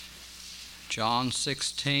John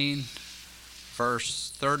 16,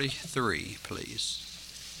 verse 33, please.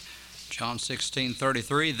 John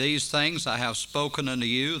 16:33, these things I have spoken unto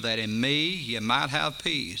you, that in me ye might have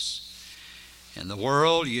peace. In the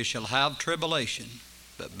world ye shall have tribulation,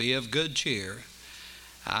 but be of good cheer.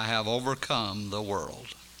 I have overcome the world.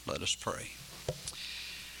 Let us pray.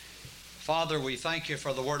 Father, we thank you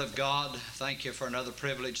for the Word of God. Thank you for another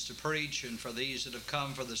privilege to preach, and for these that have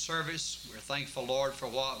come for the service. We're thankful, Lord, for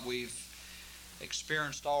what we've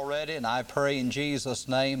experienced already, and I pray in Jesus'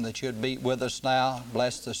 name that you'd be with us now.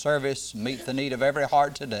 Bless the service, meet the need of every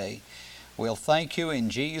heart today. We'll thank you in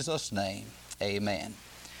Jesus' name. Amen.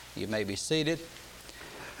 You may be seated.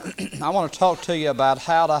 I want to talk to you about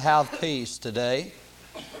how to have peace today.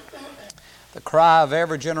 The cry of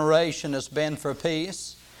every generation has been for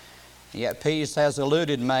peace, yet peace has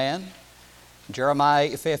eluded man. Jeremiah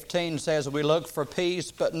 8:15 says, we looked for peace,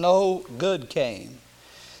 but no good came.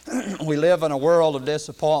 We live in a world of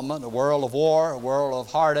disappointment, a world of war, a world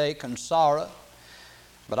of heartache and sorrow.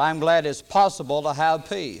 But I'm glad it's possible to have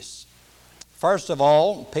peace. First of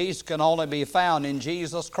all, peace can only be found in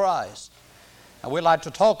Jesus Christ. And we'd like to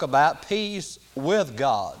talk about peace with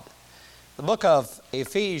God. The book of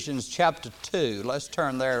Ephesians chapter 2. Let's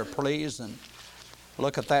turn there, please, and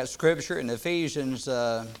look at that scripture in Ephesians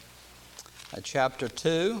chapter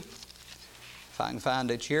 2. If I can find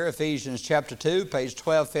it here, Ephesians chapter 2, page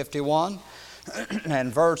 1251,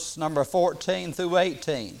 and verse number 14 through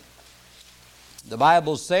 18. The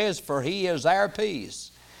Bible says, for he is our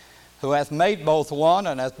peace, who hath made both one,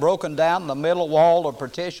 and hath broken down the middle wall of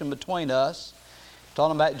partition between us.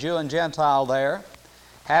 Talking about Jew and Gentile there.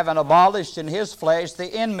 Having abolished in his flesh the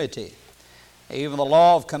enmity, even the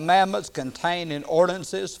law of commandments contained in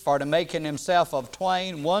ordinances, for to make in himself of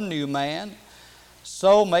twain one new man,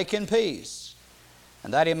 so making peace,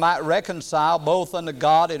 and that he might reconcile both unto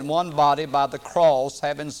God in one body by the cross,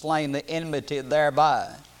 having slain the enmity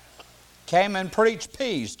thereby. Came and preached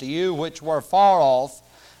peace to you which were far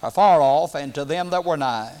off, and to them that were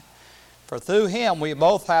nigh. For through him we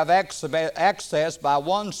both have access by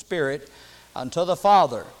one Spirit unto the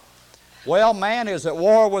Father. Well, man is at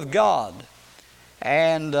war with God,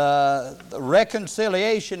 and the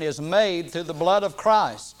reconciliation is made through the blood of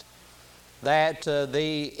Christ. That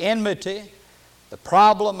the enmity, the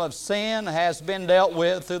problem of sin has been dealt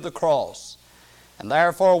with through the cross. And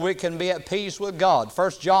therefore we can be at peace with God.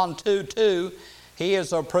 1 John 2:2, he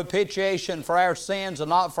is a propitiation for our sins, and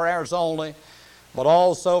not for ours only, but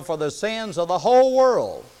also for the sins of the whole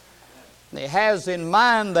world. And he has in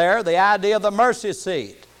mind there the idea of the mercy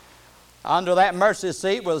seat. Under that mercy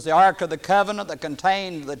seat was the Ark of the Covenant that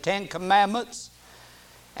contained the Ten Commandments.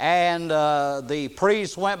 And the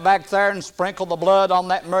priest went back there and sprinkled the blood on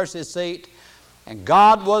that mercy seat. And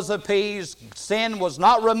God was appeased. Sin was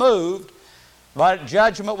not removed, but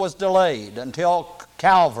judgment was delayed until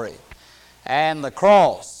Calvary and the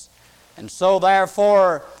cross. And so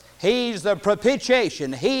therefore, he's the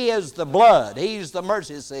propitiation. He is the blood. He's the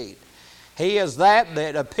mercy seat. He is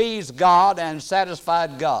that appeased God and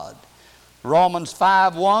satisfied God. Romans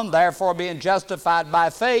 5:1, therefore being justified by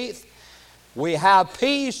faith, we have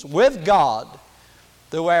peace with God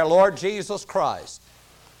through our Lord Jesus Christ.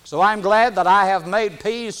 So I'm glad that I have made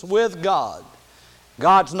peace with God.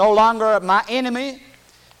 God's no longer my enemy.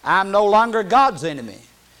 I'm no longer God's enemy.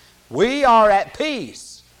 We are at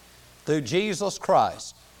peace through Jesus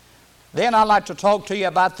Christ. Then I'd like to talk to you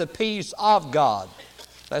about the peace of God.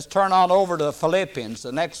 Let's turn on over to Philippians,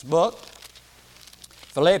 the next book.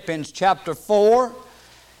 Philippians chapter 4.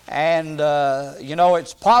 And,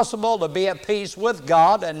 it's possible to be at peace with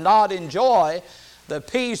God and not enjoy the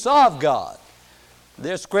peace of God.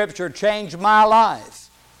 This scripture changed my life,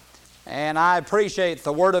 and I appreciate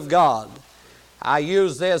the Word of God. I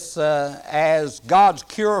use this as God's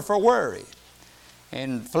cure for worry.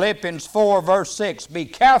 In Philippians 4, verse 6, be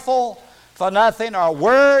careful for nothing or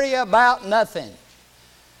worry about nothing.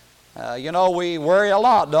 We worry a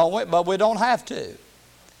lot, don't we? But we don't have to.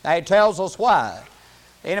 Now, he tells us why.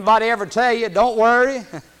 Anybody ever tell you, don't worry?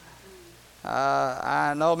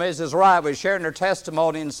 I know Mrs. Wright was sharing her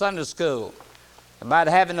testimony in Sunday school about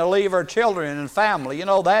having to leave her children and family. You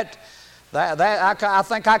know, that I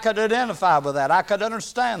think I could identify with that. I could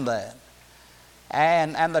understand that.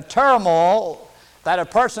 And the turmoil that a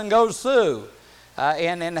person goes through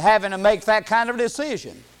in having to make that kind of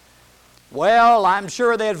decision. Well, I'm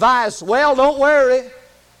sure the advice, don't worry.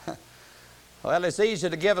 Well, it's easy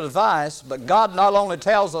to give advice, but God not only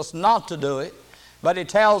tells us not to do it, but He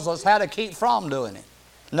tells us how to keep from doing it.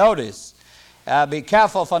 Notice, be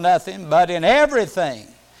careful for nothing, but in everything,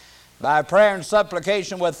 By prayer and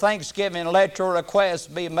supplication with thanksgiving, let your requests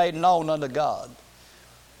be made known unto God.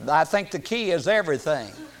 I think the key is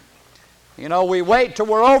everything. You know, we wait till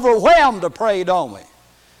we're overwhelmed to pray, don't we?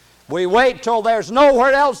 We wait till there's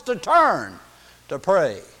nowhere else to turn to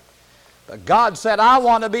pray. But God said, I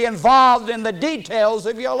want to be involved in the details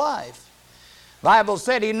of your life. The Bible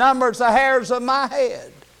said He numbers the hairs of my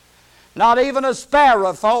head. Not even a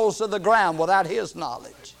sparrow falls to the ground without His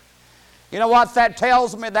knowledge. You know what that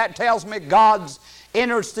tells me? That tells me God's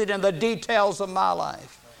interested in the details of my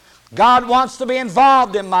life. God wants to be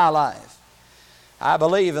involved in my life. I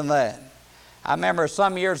believe in that. I remember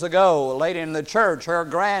some years ago, a lady in the church, her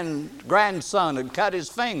grandson had cut his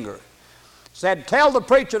finger. Said, tell the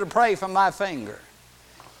preacher to pray for my finger.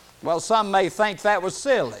 Well, some may think that was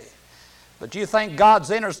silly. But you think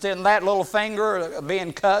God's interested in that little finger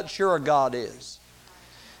being cut? Sure God is.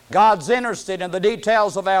 God's interested in the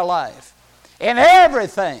details of our life. In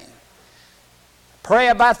everything. Pray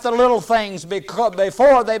about the little things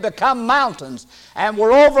before they become mountains. And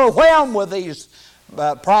we're overwhelmed with these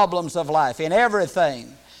problems of life. In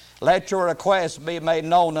everything, let your requests be made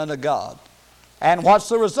known unto God. And what's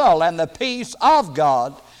the result? And the peace of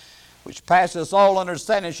God, which passes all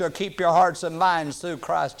understanding, shall keep your hearts and minds through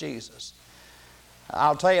Christ Jesus.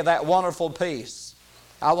 I'll tell you, that wonderful peace,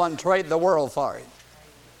 I wouldn't trade the world for it.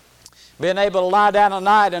 Being able to lie down at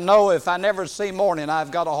night and know if I never see morning,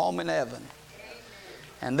 I've got a home in heaven.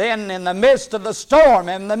 And then in the midst of the storm,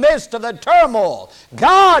 in the midst of the turmoil,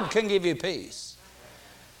 God can give you peace.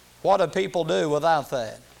 What do people do without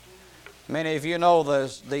that? Many of you know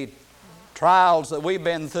the trials that we've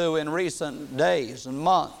been through in recent days and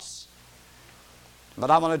months.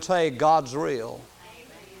 But I'm going to tell you, God's real.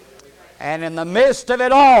 And in the midst of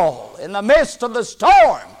it all, in the midst of the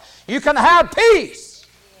storm, you can have peace.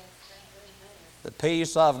 The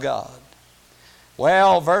peace of God.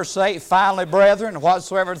 Well, verse 8, finally, brethren,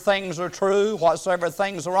 whatsoever things are true, whatsoever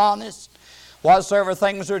things are honest, whatsoever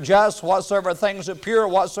things are just, whatsoever things are pure,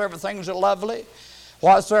 whatsoever things are lovely,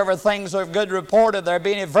 whatsoever things are of good report, if there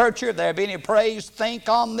be any virtue, if there be any praise, think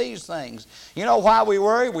on these things. You know why we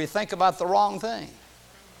worry? We think about the wrong thing.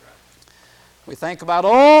 We think about,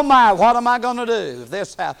 oh my, what am I going to do if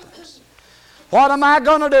this happens? What am I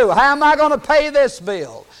going to do? How am I going to pay this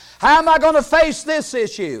bill? How am I going to face this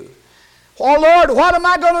issue? Oh Lord, what am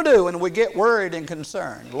I going to do? And we get worried and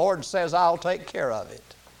concerned. The Lord says, I'll take care of it.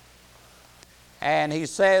 And He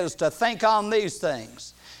says to think on these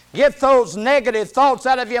things. Get those negative thoughts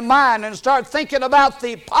out of your mind and start thinking about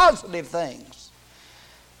the positive things.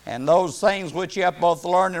 And those things which you have both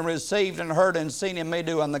learned and received and heard and seen in me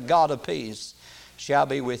do, and the God of peace shall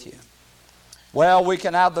be with you. Well, we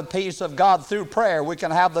can have the peace of God through prayer. We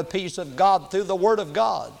can have the peace of God through the Word of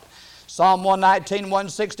God. Psalm 119,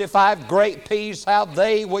 165, great peace have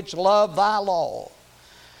they which love thy law.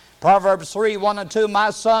 Proverbs 3, 1 and 2, my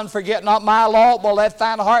son, forget not my law, but let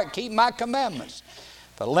thine heart keep my commandments.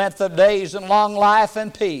 For length of days and long life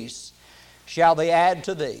and peace shall they add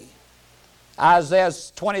to thee. Isaiah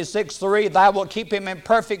 26, 3, thou wilt keep him in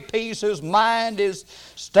perfect peace whose mind is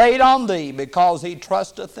stayed on thee because he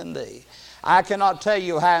trusteth in thee. I cannot tell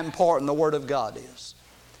you how important the Word of God is.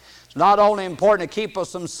 It's not only important to keep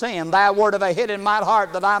us from sin. Thy word have I hid in mine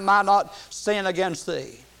heart that I might not sin against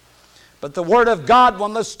thee. But the Word of God,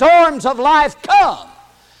 when the storms of life come,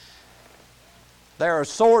 they're a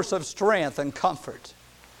source of strength and comfort.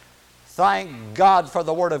 Thank God for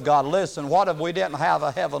the Word of God. Listen, what if we didn't have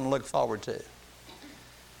a heaven to look forward to?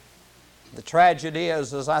 The tragedy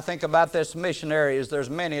is, as I think about this missionary, is there's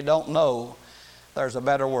many who don't know there's a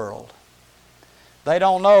better world. They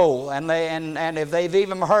don't know, and if they've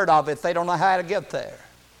even heard of it, they don't know how to get there.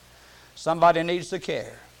 Somebody needs to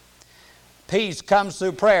care. Peace comes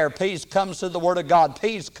through prayer. Peace comes through the Word of God.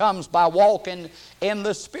 Peace comes by walking in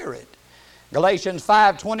the Spirit. Galatians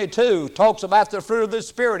 5:22 talks about the fruit of the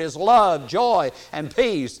Spirit is love, joy, and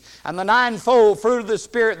peace. And the ninefold fruit of the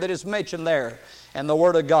Spirit that is mentioned there in the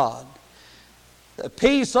Word of God. The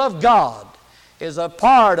peace of God is a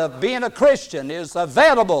part of being a Christian, is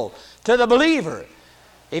available to the believer.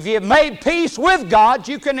 If you've made peace with God,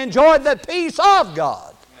 you can enjoy the peace of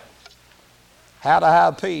God. How to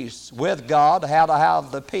have peace with God, how to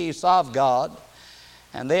have the peace of God,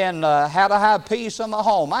 and then how to have peace in the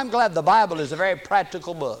home. I'm glad the Bible is a very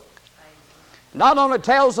practical book. Not only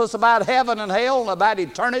tells us about heaven and hell and about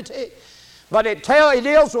eternity, but it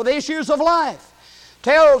deals with issues of life.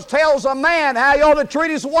 Tells a man how he ought to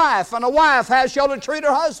treat his wife, and a wife how she ought to treat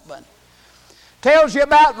her husband. Tells you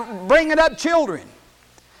about bringing up children,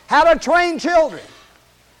 how to train children,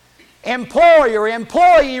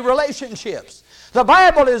 employer-employee relationships. The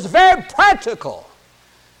Bible is very practical.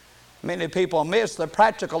 Many people miss the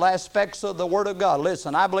practical aspects of the Word of God.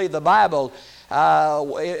 Listen, I believe the Bible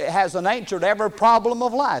it has an answer to every problem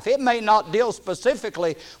of life. It may not deal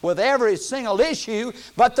specifically with every single issue,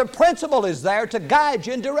 but the principle is there to guide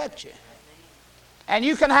you and direct you. And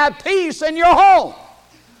you can have peace in your home.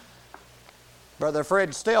 Brother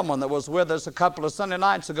Fred Stillman, that was with us a couple of Sunday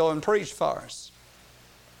nights ago and preached for us,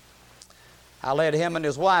 I led him and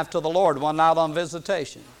his wife to the Lord one night on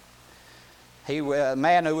visitation. A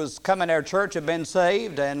man who was coming to our church had been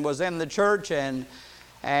saved and was in the church, and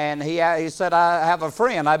he said, I have a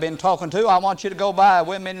friend I've been talking to. I want you to go by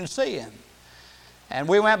with me and see him. And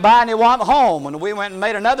we went by and he went home, and we went and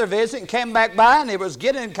made another visit and came back by, and it was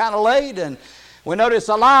getting kind of late, and we noticed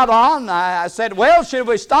a light on. I said, well, should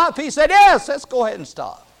we stop? He said, yes, let's go ahead and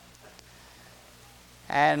stop.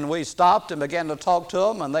 And we stopped and began to talk to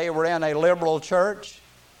them, and they were in a liberal church.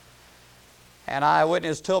 And I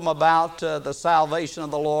witnessed to them about the salvation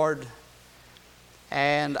of the Lord,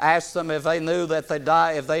 and asked them if they knew that they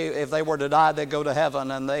die, if they were to die, they'd go to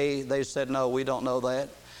heaven. And they said, no, we don't know that.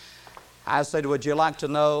 I said, would you like to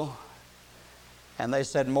know? And they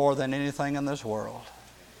said, more than anything in this world.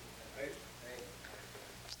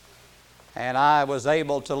 And I was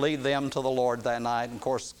able to lead them to the Lord that night. And of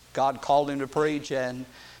course, God called him to preach and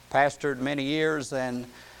pastored many years. And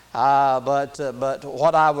but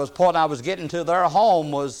what I was getting to, their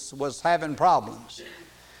home was having problems.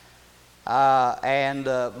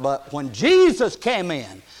 But when Jesus came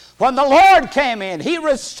in, when the Lord came in, He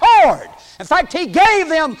restored. In fact, He gave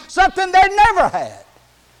them something they never had.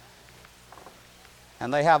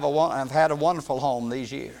 And they have had a wonderful home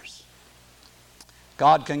these years.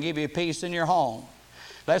 God can give you peace in your home.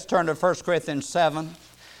 Let's turn to 1 Corinthians 7.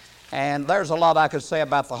 And there's a lot I could say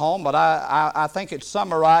about the home, but I think it's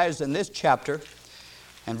summarized in this chapter.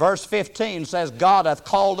 And verse 15 says, God hath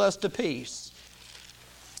called us to peace.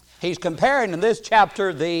 He's comparing in this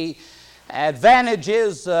chapter the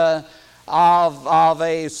advantages of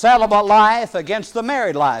a celibate life against the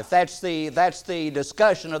married life. That's the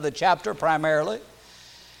discussion of the chapter primarily.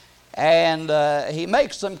 And he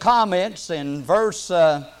makes some comments in verse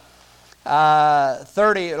 30.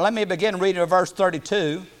 Let me begin reading verse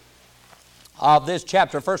 32 of this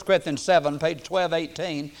chapter, 1 Corinthians 7, page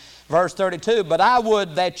 1218, verse 32. But I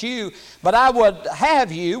would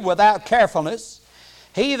have you without carefulness.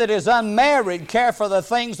 He that is unmarried care for the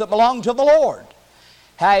things that belong to the Lord,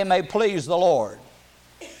 how he may please the Lord.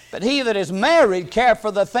 But he that is married care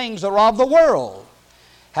for the things that are of the world,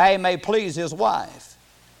 how he may please his wife.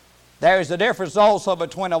 There is a difference also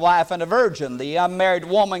between a wife and a virgin. The unmarried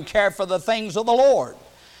woman care for the things of the Lord.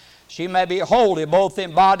 She may be holy both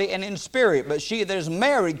in body and in spirit, but she that is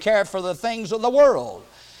married care for the things of the world,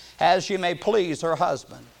 as she may please her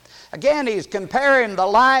husband. Again, he's comparing the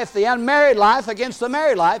life, the unmarried life, against the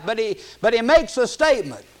married life, but he makes a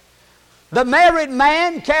statement. The married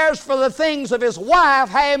man cares for the things of his wife,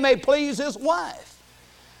 how he may please his wife.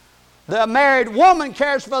 The married woman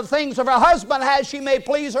cares for the things of her husband, how she may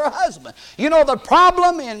please her husband. You know, the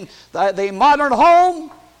problem in the modern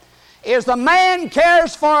home is the man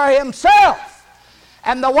cares for himself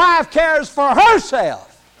and the wife cares for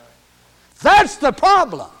herself. That's the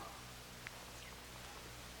problem.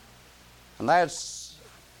 And that's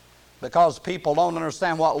because people don't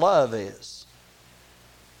understand what love is.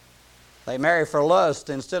 They marry for lust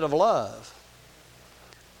instead of love.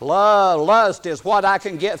 Lust is what I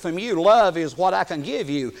can get from you. Love is what I can give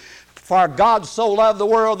you. For God so loved the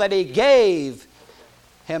world that He gave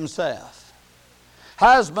Himself.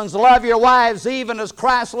 Husbands, love your wives even as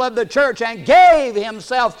Christ loved the church and gave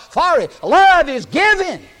Himself for it. Love is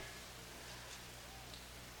giving.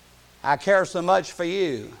 I care so much for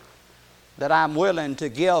you that I'm willing to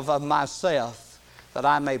give of myself that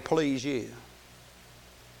I may please you.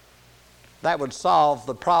 That would solve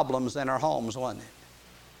the problems in our homes, wouldn't it?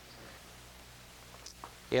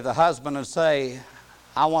 If the husband would say,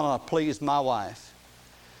 I want to please my wife.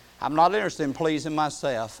 I'm not interested in pleasing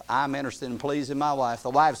myself. I'm interested in pleasing my wife.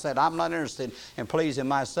 The wife said, I'm not interested in pleasing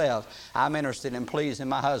myself. I'm interested in pleasing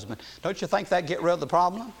my husband. Don't you think that'd get rid of the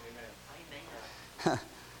problem? Amen.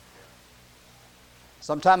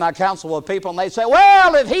 Sometimes I counsel with people and they say,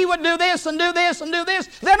 well, if he would do this and do this and do this,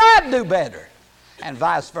 then I'd do better. And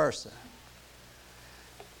vice versa.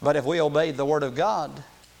 But if we obeyed the Word of God,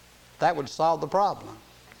 that would solve the problem.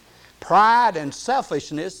 Pride and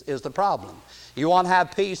selfishness is the problem. You want to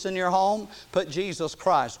have peace in your home? Put Jesus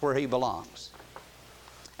Christ where He belongs.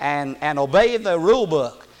 And obey the rule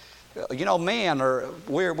book. You know, men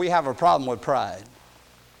we have a problem with pride.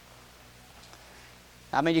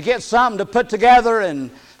 I mean, you get something to put together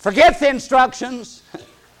and forget the instructions.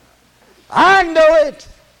 I can do it.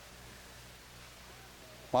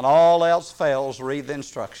 When all else fails, read the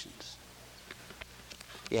instructions.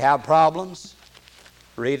 You have problems,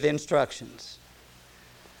 read the instructions.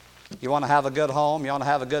 You want to have a good home, you want to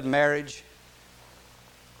have a good marriage,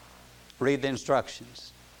 read the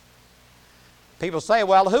instructions. People say,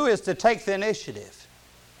 well, who is to take the initiative?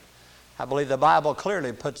 I believe the Bible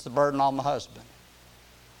clearly puts the burden on the husband.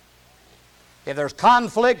 If there's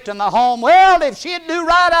conflict in the home, well, if she'd do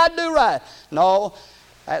right, I'd do right. No,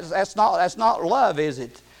 that's not love, is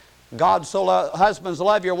it? God husbands,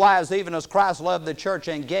 love your wives even as Christ loved the church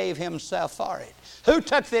and gave himself for it. Who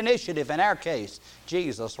took the initiative in our case?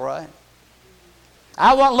 Jesus, right?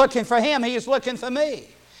 I wasn't looking for him, he was looking for me.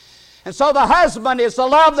 And so the husband is to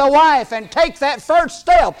love the wife and take that first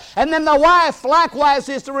step. And then the wife likewise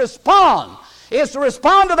is to respond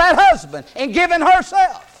to that husband in giving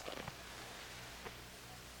herself.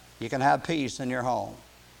 You can have peace in your home.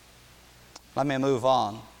 Let me move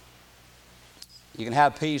on. You can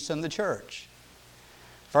have peace in the church.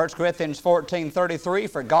 1 Corinthians 14:33,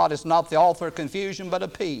 for God is not the author of confusion, but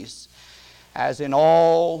of peace, as in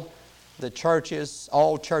all churches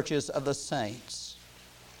of the saints.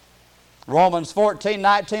 Romans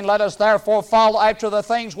 14:19, let us therefore follow after the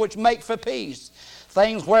things which make for peace,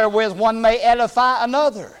 things wherewith one may edify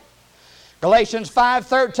another. Galatians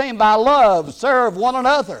 5:13, by love serve one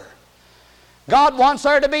another. God wants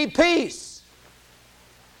there to be peace.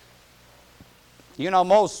 You know,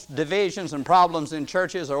 most divisions and problems in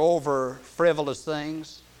churches are over frivolous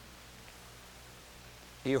things.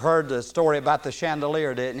 You heard the story about the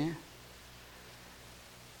chandelier, didn't you?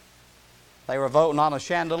 They were voting on a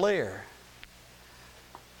chandelier.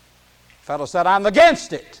 The fellow said, I'm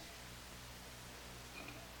against it.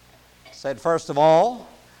 Said, first of all,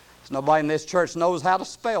 nobody in this church knows how to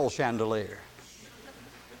spell chandelier.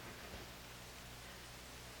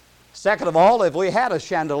 Second of all, if we had a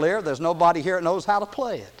chandelier, there's nobody here that knows how to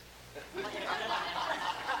play it.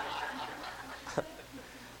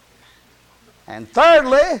 And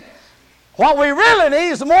thirdly, what we really need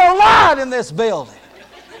is more light in this building.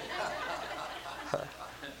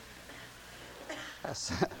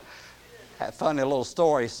 That funny little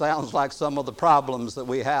story sounds like some of the problems that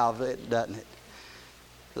we have, doesn't it?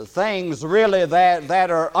 The things really that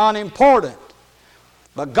are unimportant.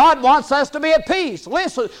 But God wants us to be at peace.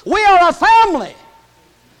 Listen, we are a family.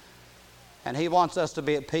 And He wants us to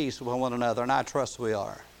be at peace with one another, and I trust we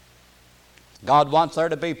are. God wants there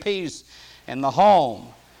to be peace in the home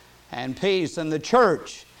and peace in the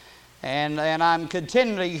church. And I'm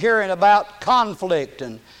continually hearing about conflict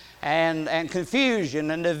and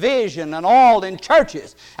confusion and division and all in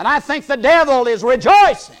churches. And I think the devil is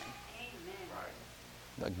rejoicing.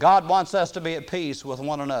 But God wants us to be at peace with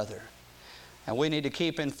one another. And we need to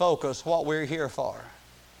keep in focus what we're here for.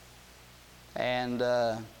 And,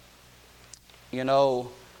 you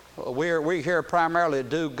know, we're here primarily to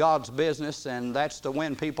do God's business, and that's to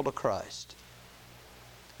win people to Christ.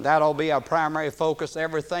 That'll be our primary focus.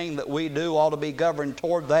 Everything that we do ought to be governed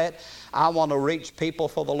toward that. I want to reach people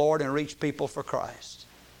for the Lord and reach people for Christ.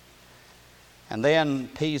 And then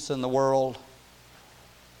peace in the world.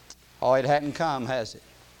 Oh, it hadn't come, has it?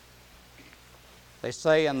 They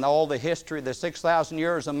say in all the history, the 6,000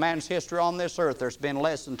 years of man's history on this earth, there's been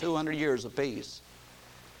less than 200 years of peace.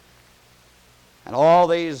 And all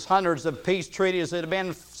these hundreds of peace treaties that have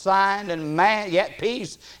been signed, and yet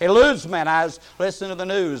peace eludes man. I was listening to the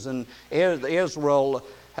news, and Israel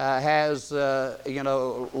has, left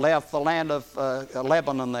the land of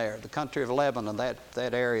Lebanon there, the country of Lebanon,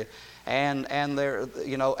 that area. And there,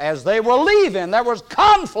 as they were leaving, there was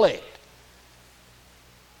conflict,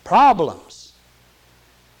 problems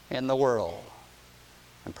in the world.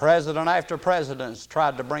 And president after president has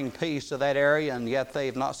tried to bring peace to that area, and yet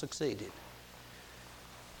they've not succeeded.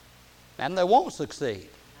 And they won't succeed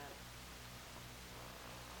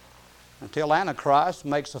until Antichrist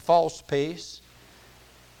makes a false peace.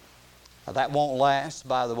 That won't last,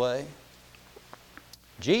 by the way.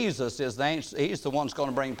 Jesus He's the one that's going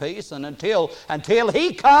to bring peace, and until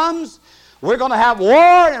He comes, we're going to have war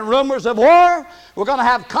and rumors of war. We're going to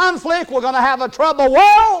have conflict. We're going to have a troubled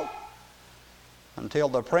world until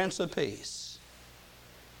the Prince of Peace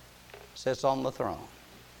sits on the throne.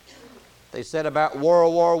 They said about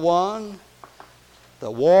World War I, the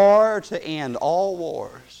war to end all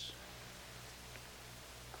wars.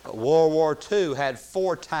 But World War II had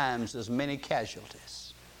 4 times as many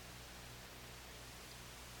casualties.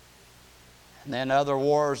 And then other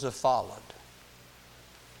wars have followed.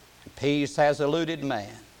 Peace has eluded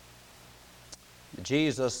man.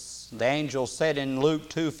 Jesus, the angel said in Luke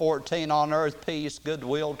 2:14, on earth peace,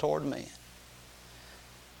 goodwill toward men.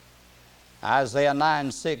 Isaiah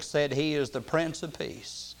 9:6 said He is the Prince of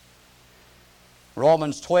Peace.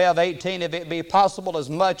 Romans 12:18, if it be possible, as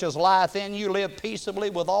much as lieth in you, live peaceably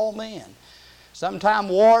with all men. Sometimes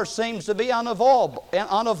war seems to be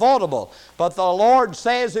unavoidable, but the Lord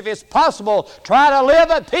says if it's possible, try to live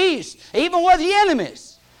at peace, even with your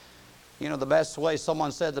enemies. You know, the best way,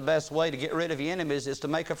 someone said the best way to get rid of your enemies is to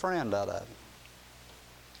make a friend out of them.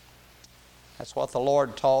 That's what the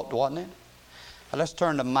Lord taught, wasn't it? Now let's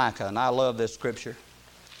turn to Micah, and I love this scripture.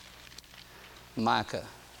 Micah.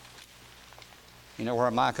 You know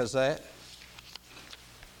where Micah's at?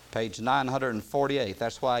 Page 948.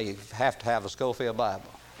 That's why you have to have a Schofield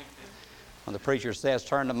Bible. When the preacher says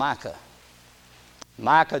turn to Micah.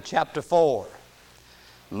 Micah chapter 4.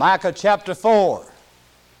 Micah chapter 4.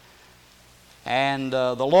 And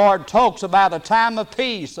the Lord talks about a time of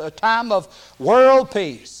peace, a time of world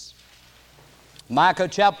peace. Micah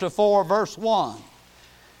chapter 4 verse 1.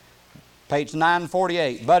 Page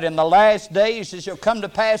 948. But in the last days it shall come to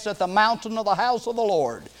pass that the mountain of the house of the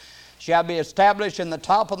Lord shall be established in the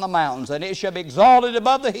top of the mountains, and it shall be exalted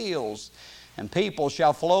above the hills, and people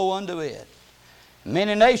shall flow unto it.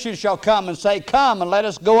 Many nations shall come and say, Come, and let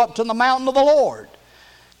us go up to the mountain of the Lord,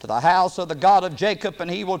 to the house of the God of Jacob, and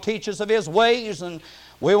He will teach us of His ways, and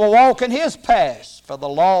we will walk in His paths. For the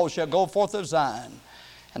law shall go forth of Zion,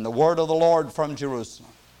 and the word of the Lord from Jerusalem.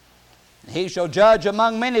 He shall judge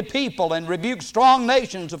among many people, and rebuke strong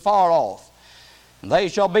nations afar off. And they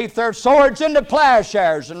shall beat their swords into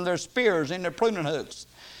plowshares, and their spears into pruning hooks.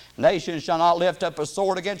 Nation shall not lift up a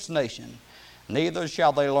sword against nation, neither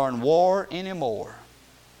shall they learn war any more.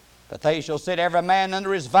 But they shall sit every man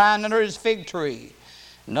under his vine, under his fig tree.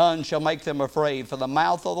 None shall make them afraid, for the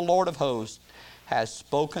mouth of the Lord of hosts has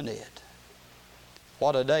spoken it.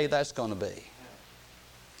 What a day that's going to be.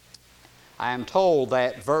 I am told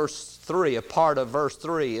that verse 3, a part of verse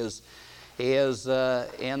 3 is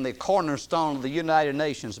in the cornerstone of the United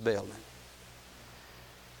Nations building.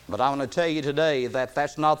 But I want to tell you today that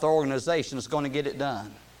that's not the organization that's going to get it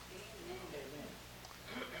done.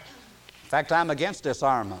 In fact, I'm against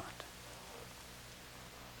disarmament.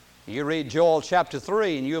 You read Joel chapter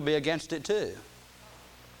 3 and you'll be against it too.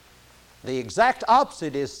 The exact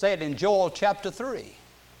opposite is said in Joel chapter 3.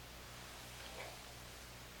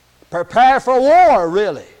 Prepare for war,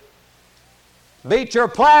 really. Beat your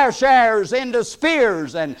plowshares into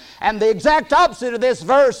spears, and the exact opposite of this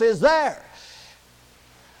verse is there.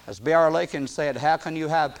 As B.R. Lakin said, how can you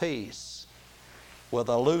have peace with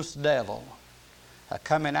a loose devil, a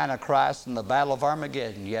coming Antichrist, in the battle of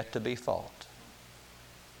Armageddon yet to be fought?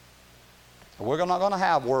 We're not going to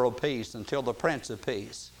have world peace until the Prince of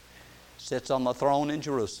Peace sits on the throne in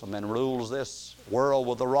Jerusalem and rules this world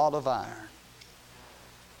with a rod of iron.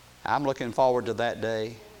 I'm looking forward to that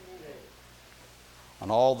day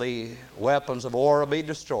when all the weapons of war will be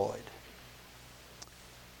destroyed.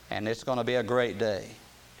 And it's going to be a great day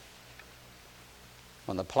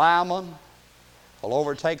when the plowman will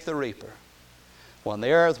overtake the reaper, when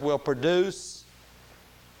the earth will produce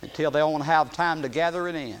until they won't have time to gather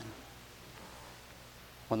it in.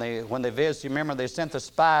 When they visited, you remember they sent the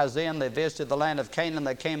spies in, they visited the land of Canaan,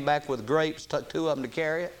 they came back with grapes, took 2 of them to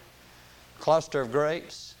carry it, a cluster of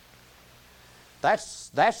grapes.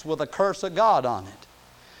 That's with a curse of God on it.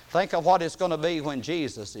 Think of what it's going to be when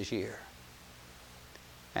Jesus is here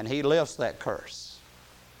and He lifts that curse.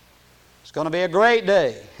 It's going to be a great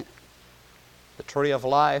day. The tree of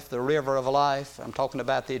life, the river of life. I'm talking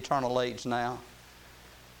about the eternal age now.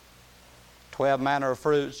 12 manner of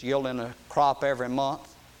fruits yielding a crop every month.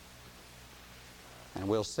 And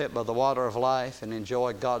we'll sit by the water of life and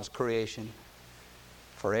enjoy God's creation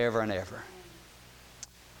forever and ever.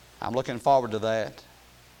 I'm looking forward to that.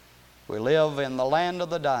 We live in the land of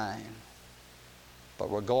the dying, but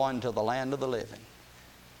we're going to the land of the living.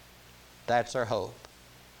 That's our hope.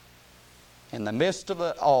 In the midst of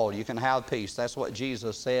it all, you can have peace. That's what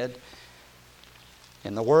Jesus said.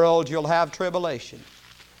 In the world you'll have tribulation.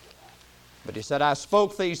 But He said, I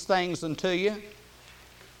spoke these things unto you,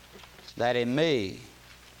 that in me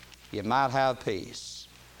you might have peace.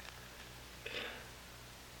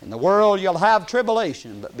 In the world you'll have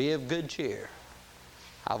tribulation, but be of good cheer.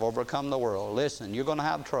 I've overcome the world. Listen, you're going to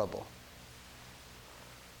have trouble.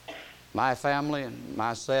 My family and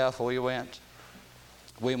myself, we went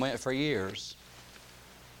for years.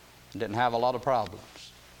 Didn't have a lot of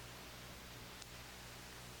problems.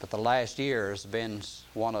 But the last year has been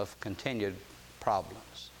one of continued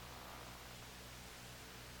problems.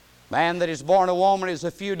 Man that is born a woman is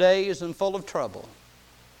a few days and full of trouble.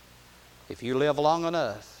 If you live long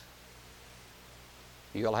enough,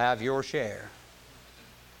 you'll have your share.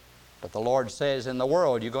 But the Lord says in the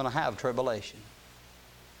world you're going to have tribulation.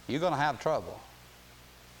 You're going to have trouble.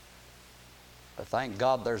 But thank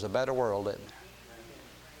God there's a better world, isn't there?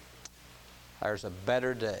 There's a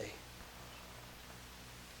better day.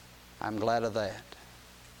 I'm glad of that.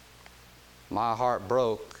 My heart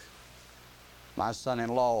broke. My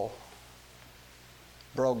son-in-law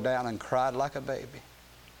broke down and cried like a baby.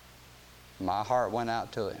 My heart went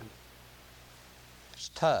out to him. It's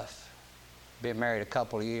tough. Been married a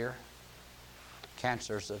couple of years.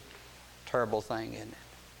 Cancer's a terrible thing, isn't it?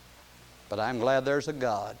 But I'm glad there's a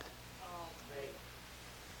God.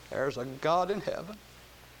 There's a God in heaven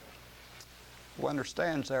who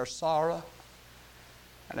understands their sorrow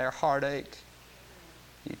and their heartache.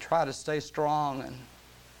 You try to stay strong and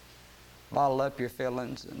bottle up your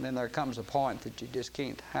feelings, and then there comes a point that you just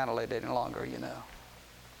can't handle it any longer, you know.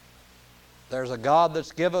 There's a God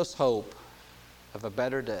that's give us hope of a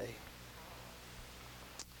better day.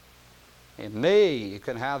 In me, you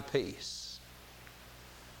can have peace.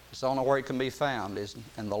 It's the only where it can be found is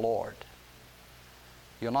in the Lord.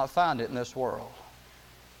 You'll not find it in this world.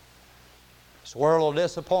 This world will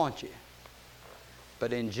disappoint you.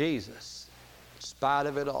 But in Jesus, in spite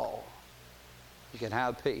of it all, you can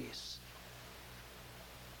have peace.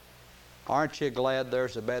 Aren't you glad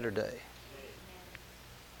there's a better day?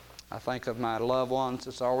 I think of my loved ones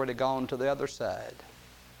that's already gone to the other side.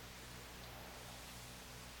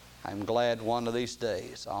 I'm glad one of these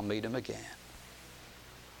days I'll meet them again.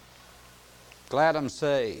 Glad I'm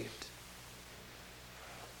saved.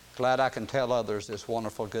 Glad I can tell others this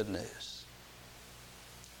wonderful good news.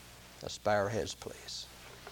 Let's bow our heads, please.